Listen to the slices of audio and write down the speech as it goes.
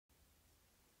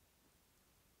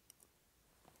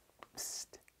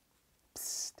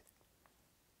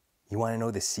You want to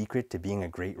know the secret to being a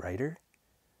great writer?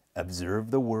 Observe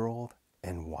the world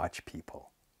and watch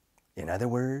people. In other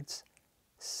words,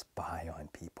 spy on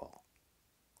people.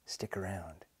 Stick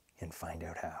around and find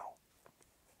out how.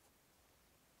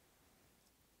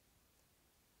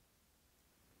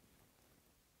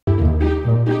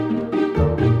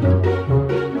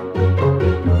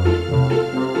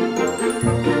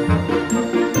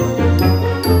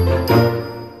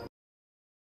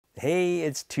 Hey,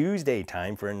 it's Tuesday,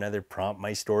 time for another Prompt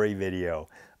My Story video.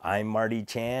 I'm Marty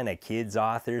Chan, a kids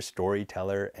author,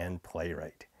 storyteller, and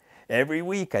playwright. Every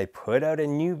week I put out a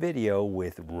new video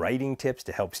with writing tips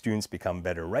to help students become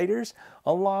better writers,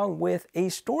 along with a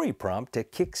story prompt to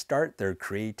kickstart their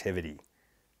creativity.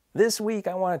 This week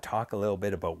I want to talk a little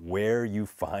bit about where you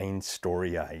find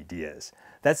story ideas.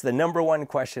 That's the number one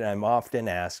question I'm often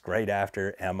asked right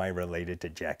after, am I related to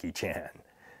Jackie Chan?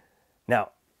 Now,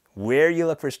 where you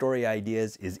look for story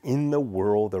ideas is in the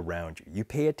world around you. You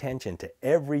pay attention to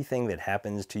everything that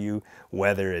happens to you,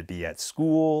 whether it be at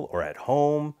school or at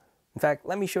home. In fact,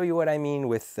 let me show you what I mean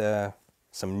with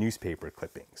some newspaper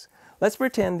clippings. Let's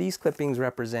pretend these clippings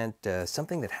represent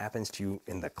something that happens to you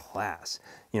in the class.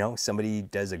 You know, somebody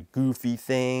does a goofy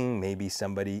thing, maybe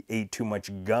somebody ate too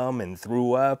much gum and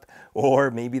threw up,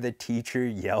 or maybe the teacher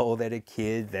yelled at a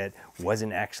kid that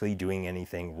wasn't actually doing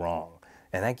anything wrong.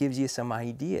 And that gives you some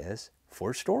ideas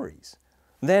for stories.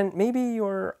 Then maybe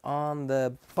you're on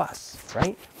the bus,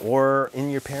 right? Or in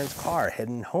your parents' car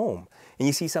heading home, and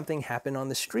you see something happen on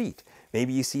the street.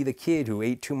 Maybe you see the kid who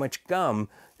ate too much gum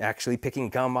actually picking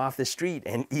gum off the street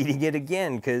and eating it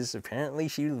again because apparently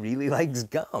she really likes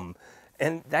gum.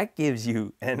 And that gives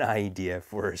you an idea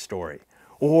for a story.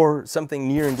 Or something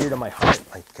near and dear to my heart,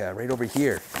 like right over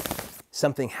here.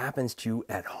 Something happens to you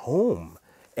at home.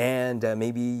 And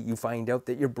maybe you find out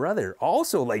that your brother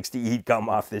also likes to eat gum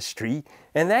off the street,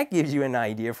 and that gives you an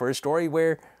idea for a story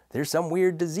where there's some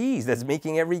weird disease that's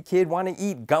making every kid want to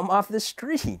eat gum off the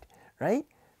street, right?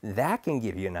 That can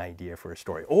give you an idea for a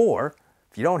story. Or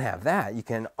if you don't have that, you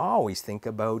can always think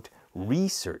about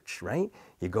research, right?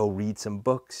 You go read some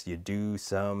books, you do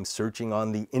some searching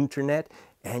on the internet,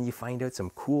 and you find out some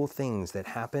cool things that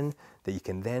happen that you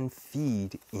can then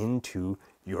feed into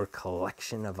your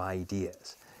collection of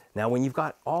ideas. Now, when you've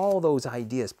got all those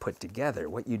ideas put together,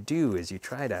 what you do is you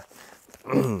try to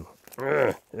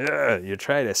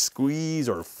squeeze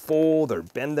or fold or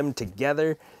bend them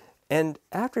together. And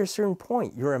after a certain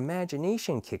point, your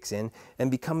imagination kicks in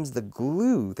and becomes the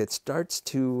glue that starts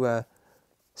to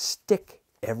stick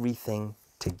everything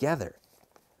together.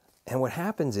 And what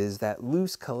happens is that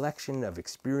loose collection of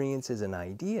experiences and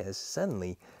ideas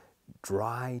suddenly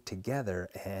dry together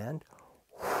and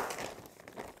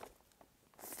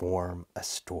form a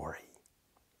story.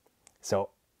 So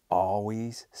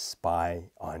always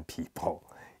spy on people.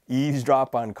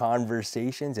 Eavesdrop on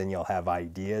conversations and you'll have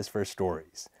ideas for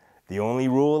stories. The only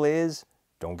rule is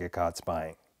don't get caught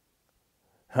spying.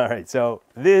 All right, so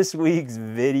this week's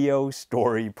video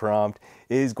story prompt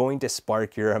is going to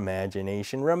spark your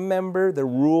imagination. Remember, the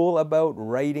rule about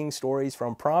writing stories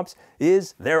from prompts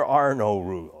is there are no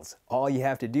rules. All you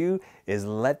have to do is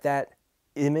let that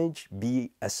image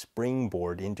be a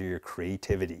springboard into your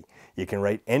creativity. You can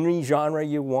write any genre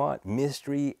you want,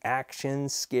 mystery, action,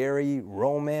 scary,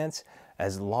 romance,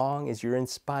 as long as you're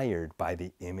inspired by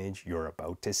the image you're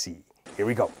about to see. Here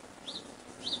we go.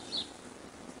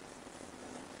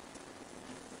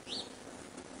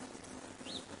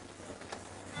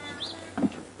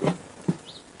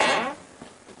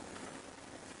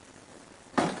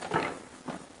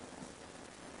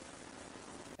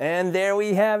 And there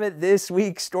we have it, this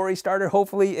week's story starter.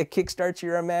 Hopefully it kickstarts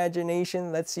your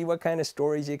imagination. Let's see what kind of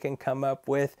stories you can come up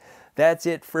with. That's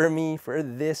it for me for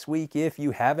this week. If you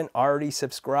haven't already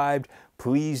subscribed,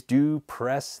 please do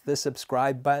press the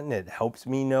subscribe button. It helps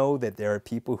me know that there are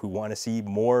people who want to see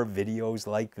more videos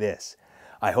like this.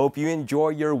 I hope you enjoy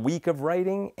your week of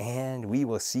writing, and we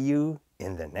will see you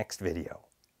in the next video.